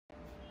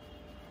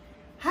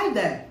Hi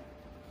there,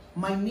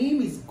 my name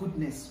is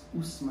Goodness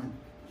Usman,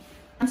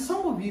 and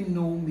some of you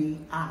know me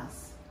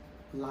as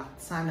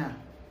Latana.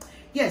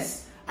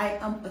 Yes, I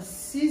am a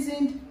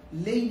seasoned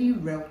lady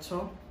realtor,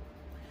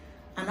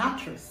 an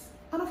actress,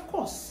 and of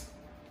course,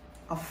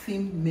 a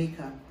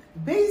filmmaker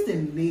based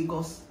in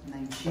Lagos,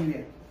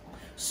 Nigeria.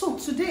 So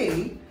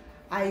today,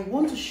 I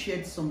want to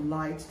shed some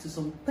light to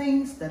some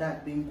things that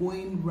have been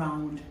going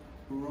round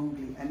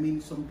wrongly. I mean,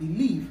 some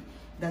belief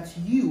that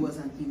you as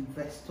an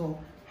investor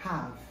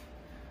have.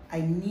 I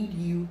need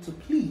you to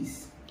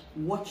please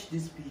watch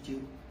this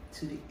video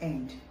to the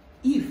end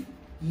if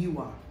you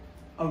are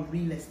a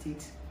real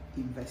estate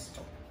investor.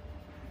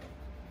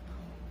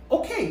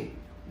 Okay,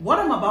 what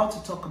I'm about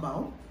to talk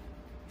about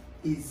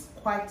is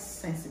quite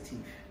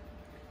sensitive.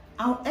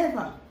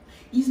 However,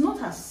 it's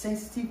not as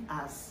sensitive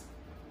as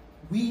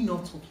we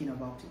not talking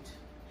about it.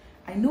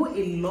 I know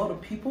a lot of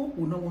people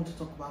will not want to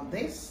talk about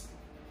this,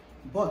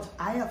 but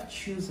I have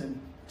chosen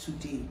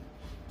today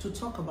to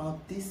talk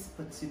about this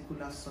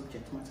particular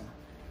subject matter.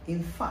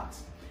 In fact,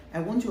 I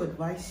want to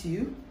advise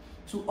you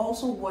to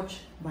also watch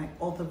my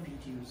other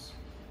videos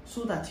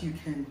so that you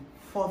can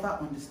further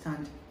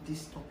understand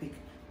this topic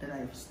that I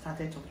have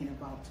started talking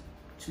about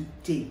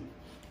today.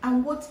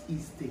 And what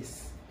is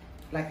this?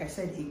 Like I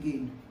said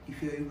again,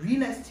 if you're a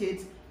real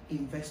estate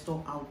investor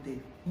out there,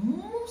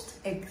 most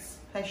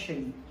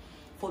especially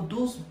for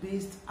those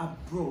based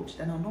abroad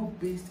that are not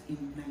based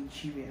in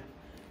Nigeria,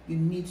 you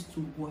need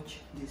to watch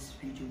this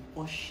video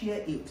or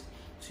share it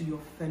to your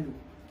fellow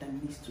that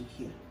needs to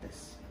hear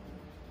this.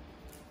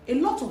 A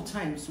lot of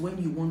times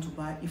when you want to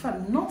buy, in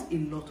fact, not a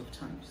lot of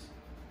times,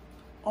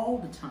 all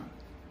the time,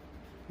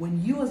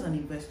 when you as an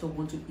investor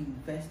want to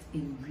invest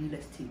in real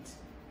estate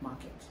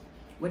market,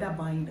 whether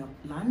buying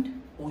a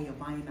land or you're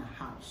buying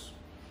a house,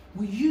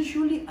 we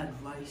usually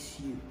advise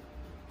you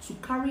to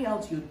carry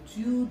out your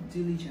due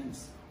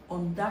diligence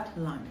on that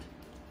land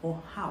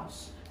or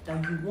house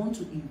that you want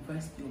to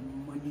invest your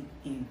money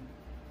in.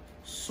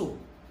 So,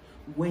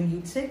 when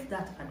you take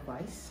that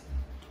advice,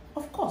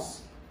 of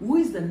course, who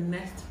is the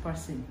next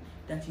person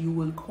that you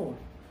will call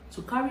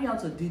to carry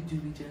out a due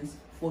diligence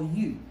for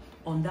you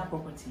on that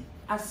property,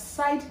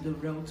 aside the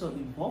realtor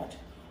involved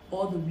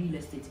or the real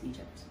estate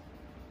agent?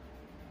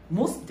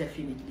 Most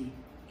definitely,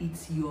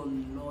 it's your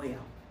lawyer.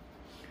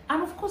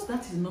 And of course,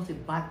 that is not a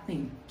bad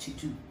thing to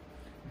do.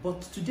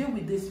 But today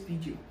with this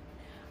video,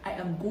 I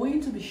am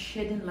going to be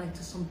shedding light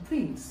to some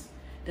things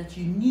that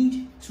you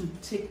need to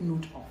take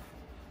note of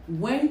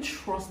when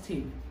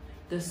trusting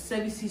the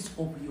services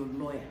of your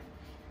lawyer.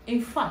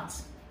 In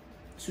fact,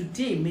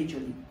 today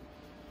majorly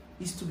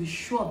is to be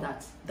sure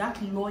that that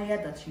lawyer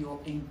that you're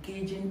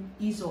engaging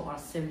his or her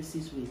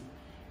services with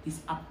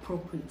is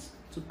appropriate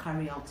to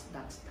carry out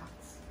that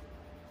task.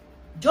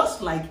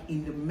 Just like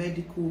in the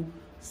medical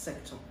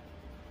sector,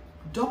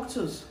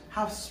 doctors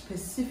have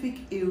specific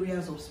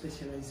areas of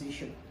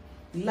specialization.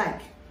 Like,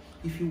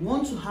 if you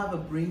want to have a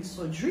brain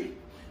surgery,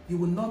 you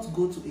will not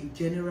go to a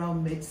general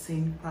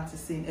practicing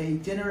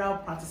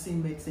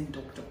medicine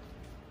doctor,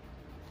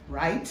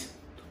 right?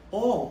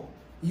 Or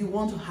you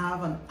want to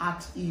have an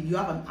heart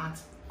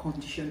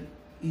condition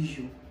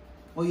issue,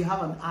 or you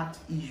have an heart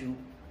issue,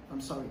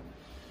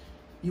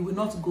 you will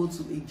not go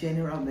to a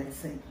general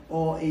medicine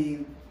or a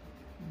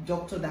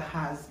doctor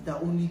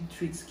that only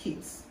treats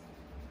kids,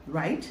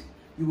 right?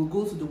 You will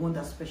go to the one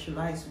that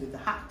specializes with the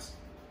heart.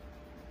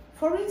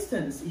 For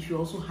instance, if you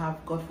also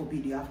have, God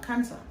forbid, you have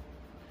cancer,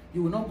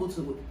 you will not go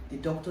to a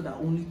doctor that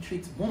only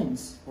treats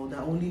bones or that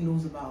only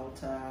knows about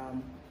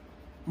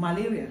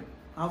malaria,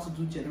 how to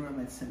do general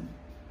medicine,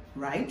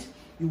 right?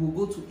 You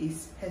will go to a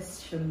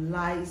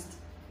specialized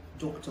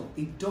doctor,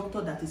 a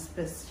doctor that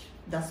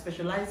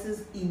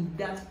specializes in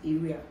that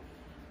area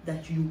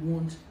that you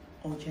want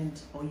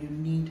urgent or you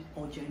need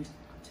urgent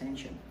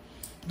attention.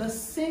 The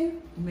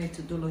same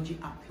methodology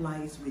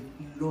applies with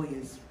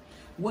lawyers.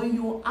 When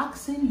you're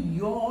asking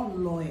your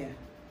lawyer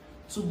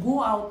to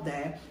go out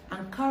there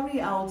and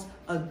carry out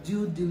a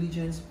due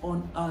diligence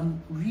on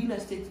a real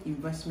estate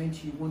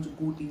investment you want to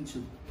go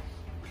into,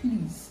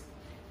 please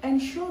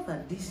ensure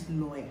that this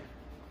lawyer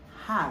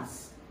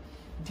has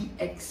the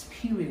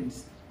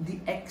experience, the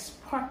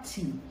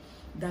expertise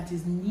that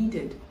is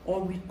needed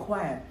or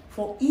required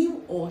for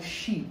him or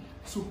she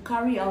to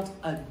carry out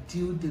a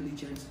due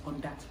diligence on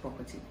that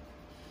property.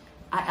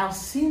 I have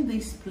seen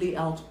this play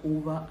out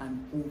over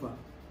and over.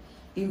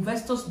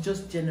 Investors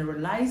just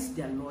generalize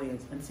their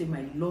lawyers and say,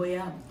 my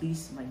lawyer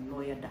this, my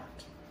lawyer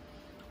that.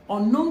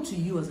 Unknown to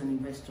you as an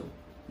investor,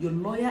 your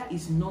lawyer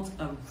is not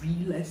a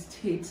real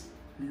estate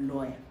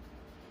lawyer.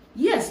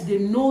 Yes, they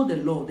know the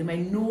law, they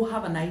might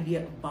have an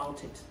idea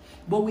about it,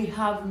 but we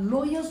have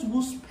lawyers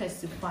who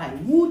specify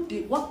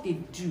what they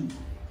do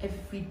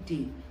every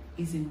day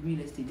is in real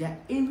estate. Their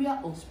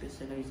area of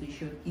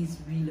specialization is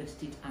real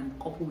estate and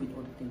coupled with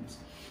other things.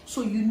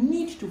 So you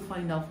need to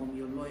find out from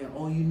your lawyer,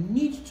 or you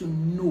need to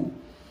know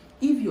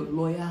if your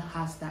lawyer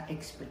has that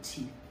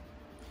expertise.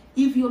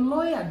 If your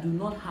lawyer do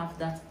not have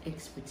that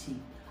expertise,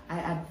 I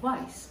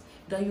advise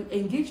that you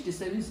engage the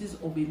services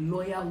of a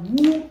lawyer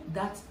who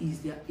that is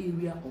their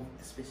area of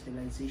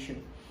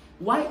specialization.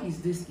 Why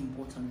is this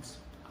important?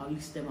 I'll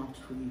list them out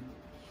for you.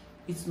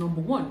 It's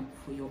number one,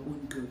 for your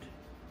own good.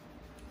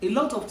 A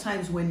lot of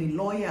times when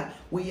you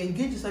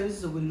engage the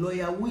services of a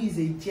lawyer who is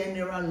a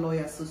general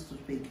lawyer, so to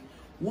speak,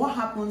 what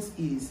happens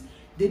is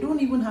they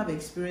don't even have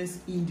experience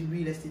in the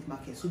real estate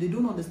market. So they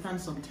don't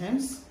understand some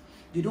terms.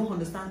 They don't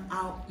understand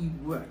how it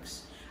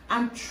works.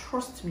 And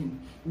trust me,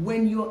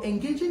 when you're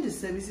engaging the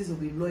services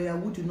of a lawyer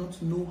who do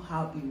not know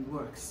how it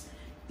works,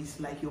 it's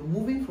like you're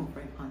moving from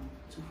frying pan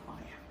to fire.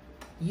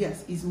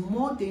 Yes, it's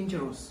more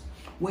dangerous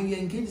when you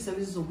engage the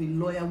services of a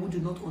lawyer who do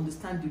not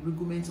understand the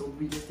rudiments of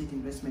real estate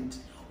investment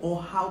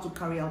or how to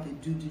carry out a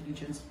due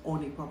diligence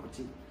on a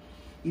property.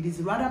 It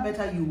is rather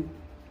better you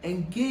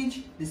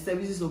engage the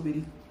services of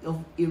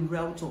a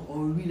realtor or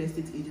a real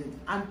estate agent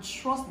and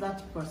trust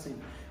that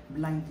person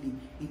blindly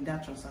in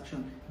that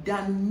transaction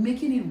than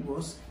making it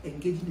worse,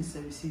 engaging the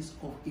services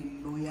of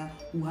a lawyer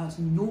who has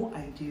no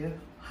idea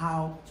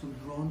how to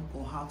run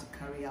or how to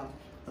carry out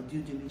a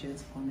due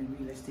diligence on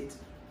a real estate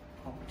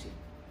property.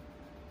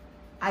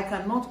 I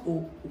cannot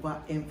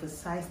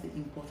overemphasize the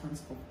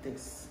importance of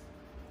this.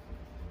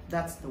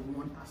 That's the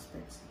one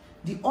aspect.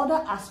 The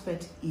other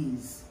aspect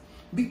is,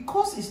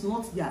 because it's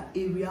not their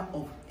area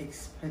of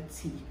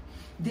expertise,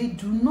 they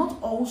do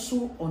not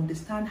also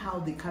understand how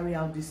they carry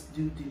out this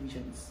due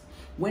diligence.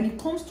 When it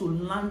comes to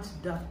land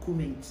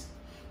documents,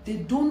 they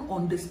don't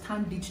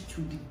understand it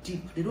to the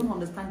deep. They don't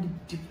understand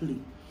it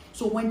deeply.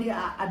 So when they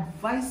are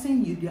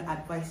advising you, their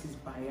advice is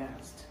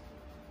biased.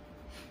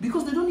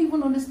 Because they don't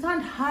even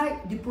understand how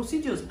the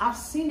procedures. I've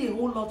seen a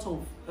whole lot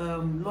of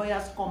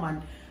lawyers come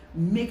and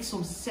make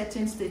some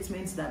certain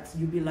statements that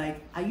you'll be like,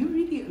 are you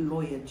really a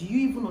lawyer? Do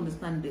you even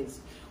understand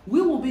this?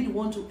 We will be the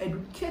one to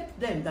educate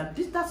them that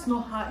that's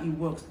not how it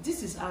works.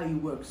 This is how it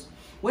works.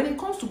 When it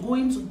comes to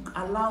going to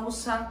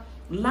Alausa,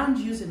 land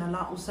use in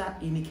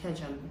Alausa in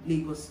Ikeja,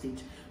 Lagos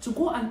State, to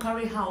go and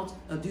carry out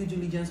a due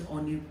diligence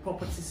on a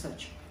property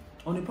search,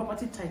 on a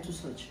property title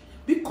search,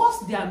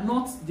 because they are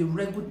not the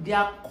regular, they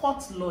are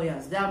court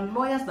lawyers. They are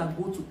lawyers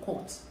that go to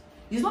court.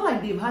 It's not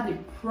like they've had a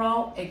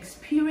prior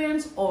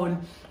experience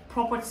on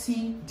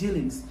property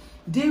dealings.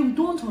 They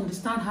don't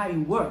understand how it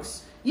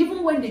works.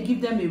 Even when they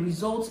give them a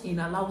result in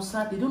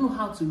Alausa, they don't know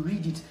how to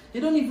read it. They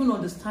don't even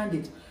understand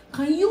it.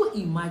 Can you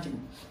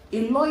imagine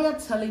a lawyer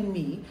telling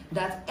me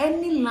that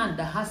any land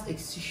that has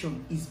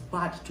excision is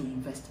bad to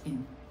invest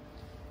in?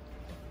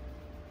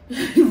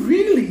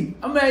 Really?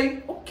 I'm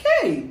like,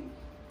 okay.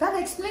 That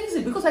explains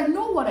it, because I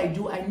know what I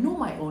do. I know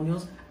my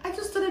onions. I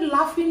just started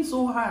laughing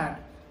so hard.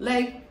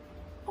 Like,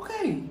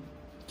 okay,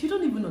 you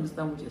don't even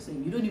understand what you're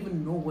saying. You don't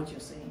even know what you're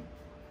saying.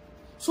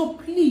 So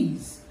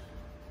please,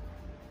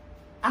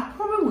 I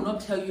probably will not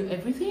tell you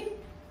everything,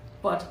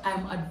 but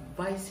I'm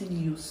advising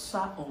you,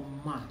 sir or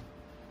ma,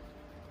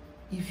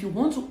 if you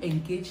want to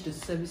engage the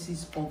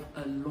services of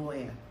a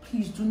lawyer,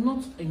 please do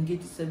not engage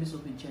the service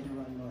of a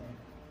general lawyer.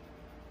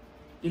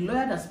 A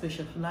lawyer that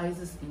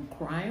specializes in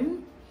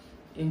crime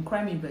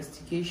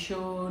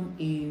investigation,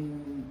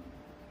 in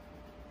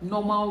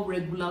normal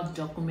regular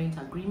document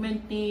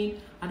agreement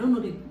thing. I don't know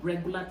the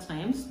regular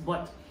terms,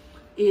 but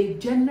a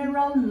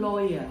general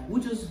lawyer who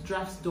just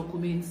drafts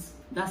documents,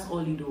 that's all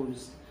he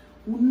does,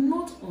 will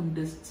not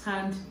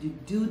understand the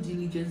due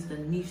diligence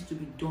that needs to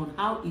be done,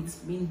 how it's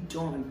being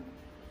done.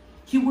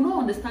 He will not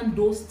understand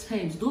those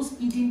terms, those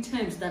hidden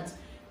terms that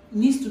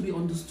needs to be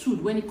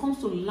understood when it comes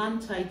to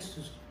land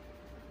titles.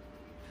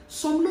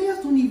 Some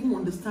lawyers don't even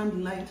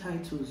understand land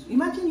titles.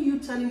 Imagine you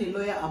telling a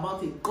lawyer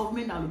about a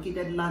government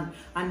allocated land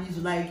and he's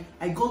like,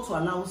 I go to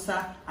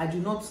Alausa,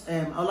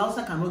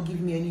 Alausa cannot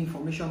give me any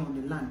information on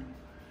the land.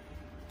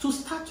 To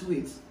start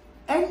with,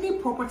 any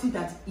property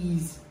that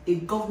is a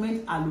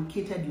government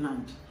allocated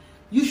land,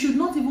 you should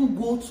not even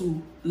go to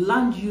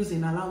land use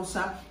in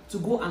Alausa to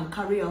go and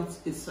carry out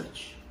a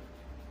search.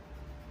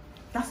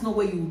 That's not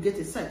where you will get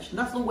a search.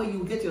 That's not where you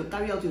will get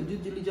carry out your due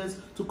diligence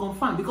to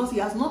confirm, because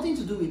it has nothing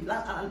to do with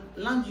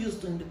land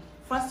use in the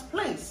first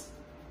place.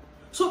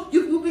 So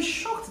you'll be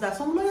shocked that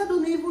some lawyers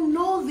don't even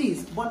know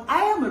this. But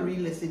I am a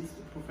real estate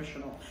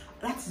professional.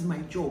 That is my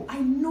job. I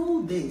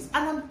know this,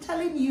 and I'm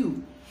telling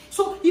you.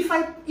 So if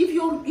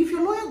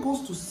your lawyer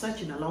goes to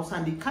search in Alausa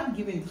and they can't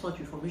give him such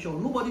information,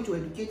 or nobody to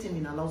educate him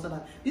in Alausa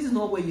that this is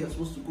not where you're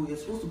supposed to go. You're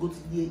supposed to go to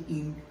here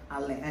in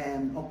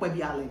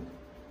Okwebi Allen.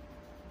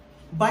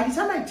 By the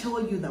time I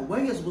tell you that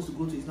where you're supposed to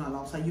go to is not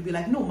allowed, so you'll be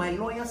like, no, my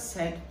lawyer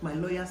said, my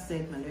lawyer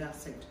said, my lawyer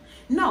said.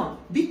 Now,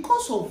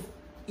 because of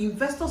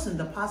investors in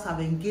the past have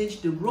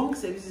engaged the wrong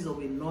services of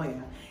a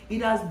lawyer,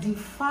 it has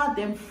deferred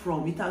them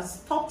from, it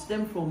has stopped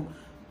them from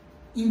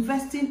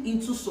investing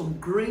into some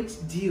great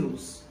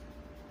deals.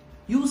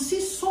 You will see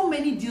so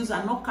many deals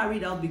are not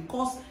carried out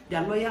because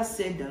their lawyer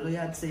said, their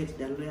lawyer said,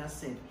 their lawyer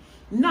said.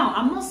 Now,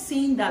 I'm not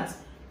saying that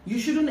you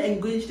shouldn't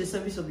engage the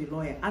service of a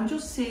lawyer. I'm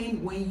just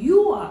saying, when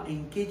you are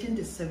engaging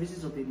the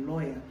services of a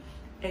lawyer,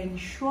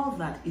 ensure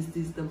that it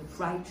is the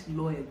right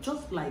lawyer,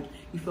 just like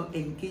if you're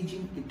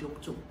engaging a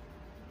doctor.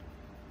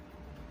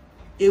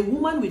 A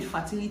woman with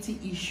fertility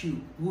issue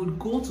would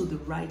go to the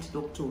right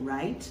doctor,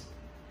 right?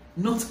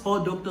 Not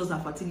all doctors are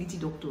fertility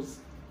doctors.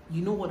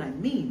 You know what I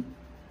mean?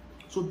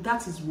 So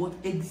that is what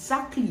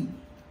exactly,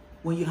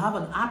 when you have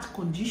an heart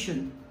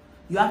condition,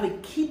 you have a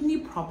kidney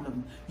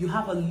problem, you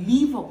have a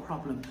liver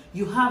problem,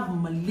 you have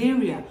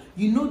malaria,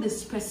 you know the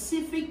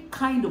specific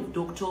kind of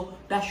doctor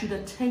that should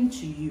attend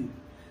to you.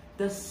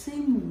 The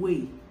same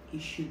way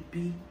it should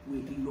be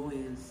with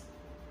lawyers.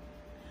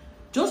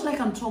 Just like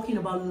I'm talking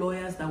about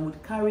lawyers that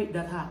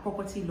are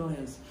property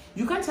lawyers.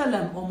 You can't tell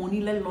an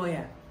Omonile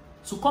lawyer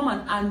to come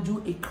and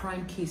undo a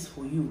crime case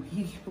for you.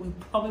 He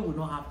probably will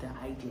not have the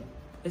idea,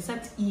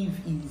 except Eve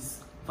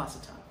is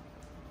versatile.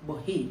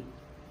 But hey,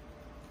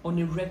 on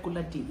a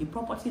regular day, a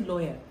property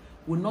lawyer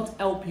will not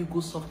help you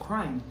go solve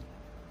crime.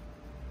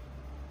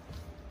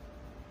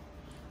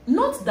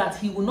 Not that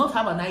he will not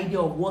have an idea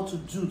of what to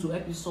do to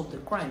help you solve the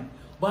crime,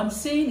 but I'm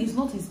saying it's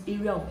not his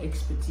area of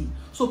expertise.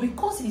 So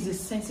because it's a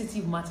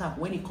sensitive matter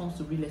when it comes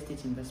to real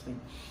estate investment,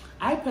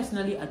 I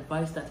personally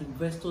advise that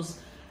investors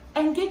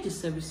engage the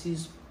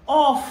services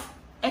of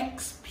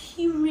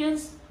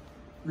experienced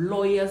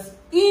lawyers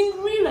in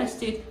real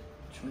estate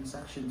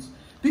transactions,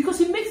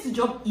 because it makes the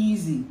job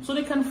easy, so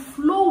they can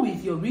flow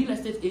with your real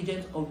estate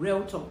agent or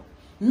realtor.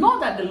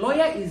 Not that the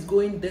lawyer is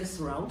going this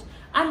route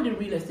and the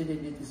real estate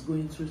agent is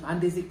going through,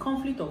 and there's a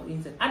conflict of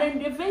interest, and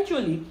then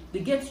eventually they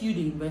get you,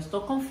 the investor,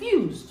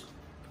 confused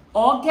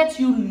or get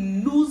you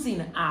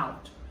losing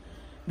out.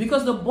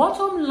 Because the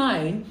bottom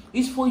line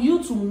is for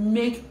you to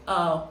make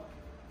a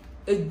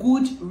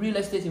good real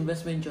estate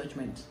investment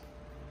judgment.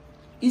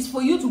 It's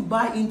for you to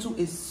buy into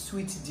a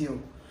sweet deal.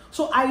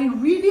 So I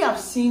really have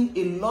seen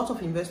a lot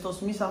of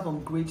investors miss out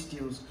on great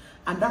deals,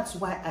 and that's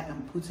why I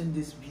am putting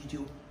this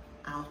video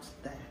out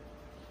there.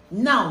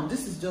 Now,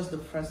 this is just the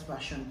first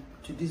version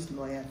to this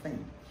lawyer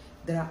thing.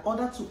 There are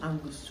other two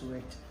angles to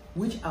it,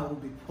 which I will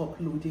be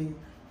uploading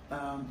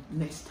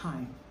next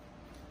time.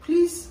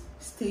 Please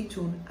stay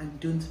tuned and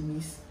don't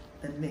miss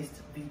the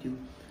next video.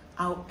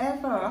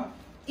 However,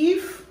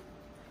 if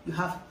you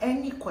have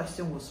any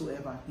question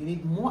whatsoever, you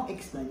need more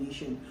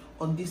explanation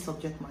on this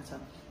subject matter,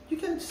 you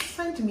can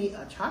send me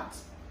a chat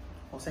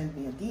or send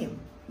me a DM.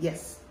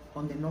 Yes,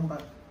 on the number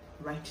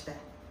right there.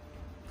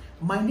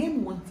 My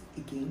name, once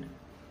again,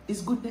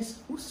 is Goodness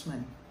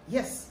Usman.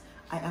 Yes,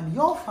 I am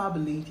your Fab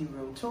Lady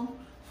Realtor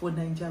for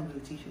Naija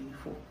Real Estate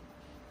 24.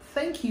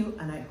 Thank you,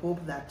 and I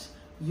hope that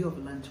you have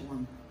learned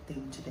one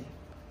thing today.